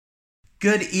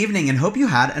Good evening and hope you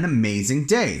had an amazing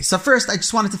day. So first, I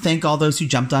just wanted to thank all those who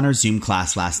jumped on our Zoom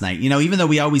class last night. Even though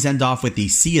we always end off with the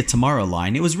see you tomorrow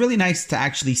line, it was really nice to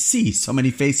actually see so many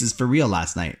faces for real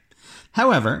last night.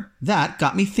 However, that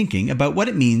got me thinking about what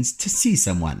it means to see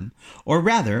someone. Or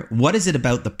rather, what is it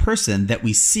about the person that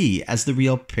we see as the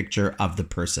real picture of the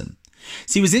person?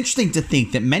 See, it was interesting to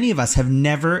think that many of us have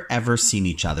never ever seen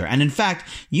each other. And in fact,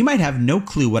 you might have no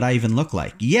clue what I even look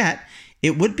like. Yet,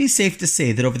 it would be safe to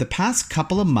say that over the past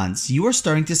couple of months, you are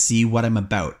starting to see what I'm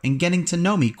about and getting to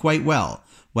know me quite well.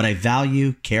 What I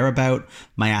value, care about,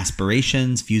 my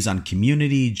aspirations, views on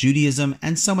community, Judaism,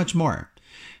 and so much more.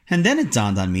 And then it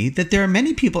dawned on me that there are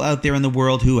many people out there in the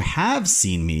world who have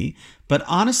seen me, but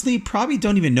honestly probably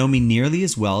don't even know me nearly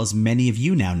as well as many of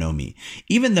you now know me,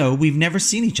 even though we've never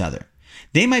seen each other.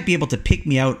 They might be able to pick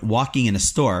me out walking in a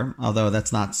store, although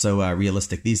that's not so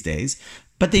realistic these days,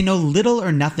 but they know little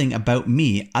or nothing about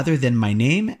me other than my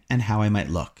name and how I might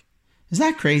look. Is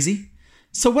that crazy?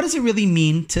 So what does it really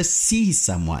mean to see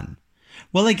someone?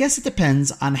 Well, I guess it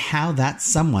depends on how that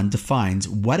someone defines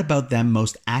what about them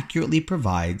most accurately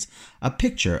provides a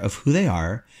picture of who they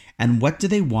are and what do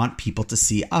they want people to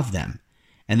see of them.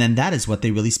 And then that is what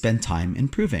they really spend time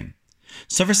improving.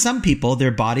 So for some people,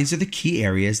 their bodies are the key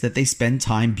areas that they spend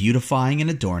time beautifying and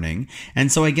adorning,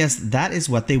 and so I guess that is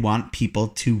what they want people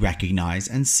to recognize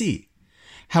and see.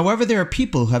 However, there are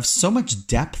people who have so much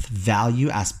depth, value,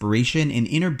 aspiration, and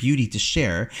inner beauty to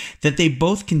share that they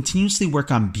both continuously work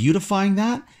on beautifying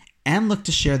that and look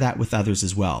to share that with others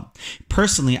as well.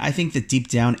 Personally, I think that deep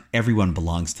down, everyone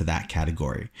belongs to that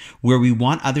category, where we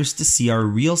want others to see our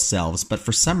real selves, but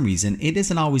for some reason, it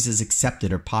isn't always as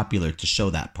accepted or popular to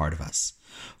show that part of us.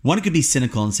 One could be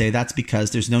cynical and say that's because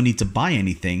there's no need to buy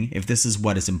anything if this is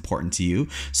what is important to you,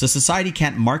 so society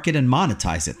can't market and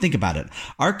monetize it. Think about it.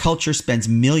 Our culture spends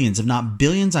millions, if not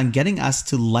billions, on getting us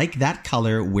to like that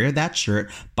color, wear that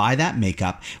shirt, buy that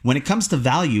makeup. When it comes to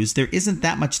values, there isn't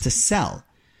that much to sell.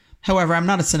 However, I'm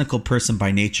not a cynical person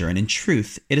by nature, and in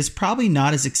truth, it is probably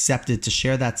not as accepted to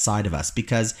share that side of us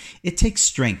because it takes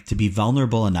strength to be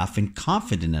vulnerable enough and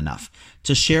confident enough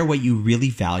to share what you really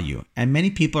value, and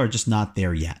many people are just not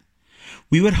there yet.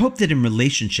 We would hope that in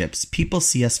relationships, people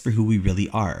see us for who we really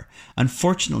are.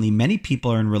 Unfortunately, many people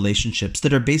are in relationships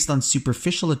that are based on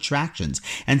superficial attractions,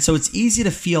 and so it's easy to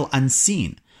feel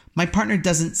unseen. My partner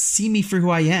doesn't see me for who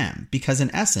I am because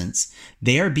in essence,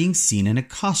 they are being seen in a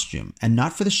costume and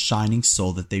not for the shining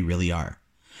soul that they really are.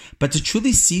 But to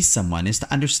truly see someone is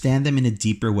to understand them in a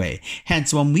deeper way.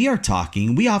 Hence, when we are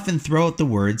talking, we often throw out the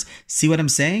words, see what I'm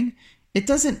saying? It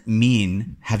doesn't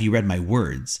mean, have you read my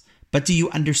words? But do you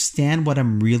understand what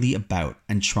I'm really about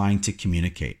and trying to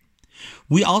communicate?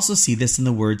 We also see this in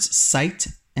the words sight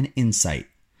and insight.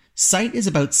 Sight is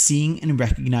about seeing and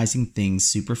recognizing things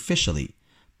superficially.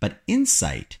 But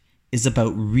insight is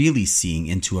about really seeing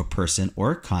into a person or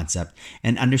a concept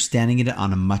and understanding it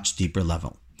on a much deeper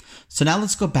level. So now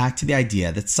let's go back to the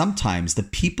idea that sometimes the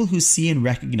people who see and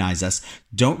recognize us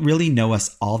don't really know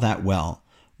us all that well,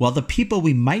 while the people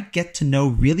we might get to know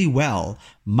really well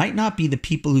might not be the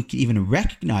people who can even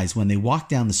recognize when they walk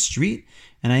down the street.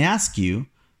 And I ask you,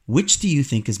 which do you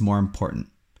think is more important?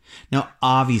 Now,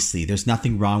 obviously, there's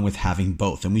nothing wrong with having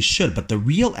both, and we should, but the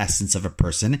real essence of a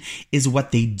person is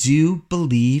what they do,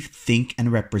 believe, think,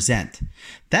 and represent.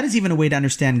 That is even a way to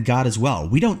understand God as well.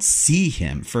 We don't see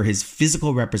him for his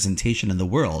physical representation in the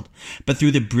world, but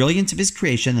through the brilliance of his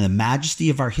creation and the majesty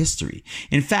of our history.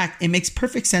 In fact, it makes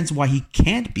perfect sense why he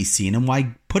can't be seen and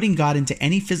why putting God into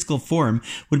any physical form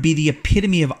would be the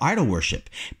epitome of idol worship,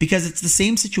 because it's the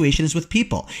same situation as with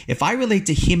people. If I relate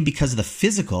to him because of the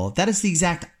physical, that is the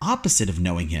exact opposite of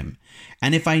knowing him.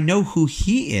 And if I know who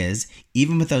he is,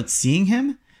 even without seeing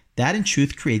him, that in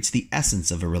truth creates the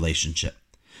essence of a relationship.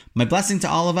 My blessing to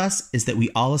all of us is that we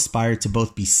all aspire to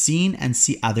both be seen and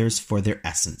see others for their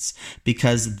essence,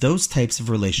 because those types of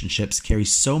relationships carry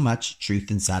so much truth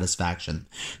and satisfaction.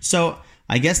 So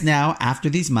I guess now, after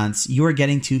these months, you are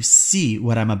getting to see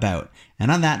what I'm about.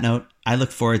 And on that note, I look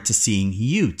forward to seeing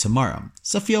you tomorrow.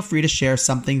 So feel free to share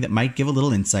something that might give a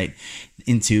little insight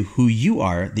into who you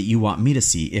are that you want me to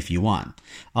see if you want.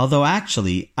 Although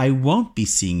actually, I won't be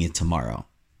seeing you tomorrow,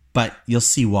 but you'll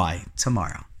see why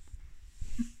tomorrow.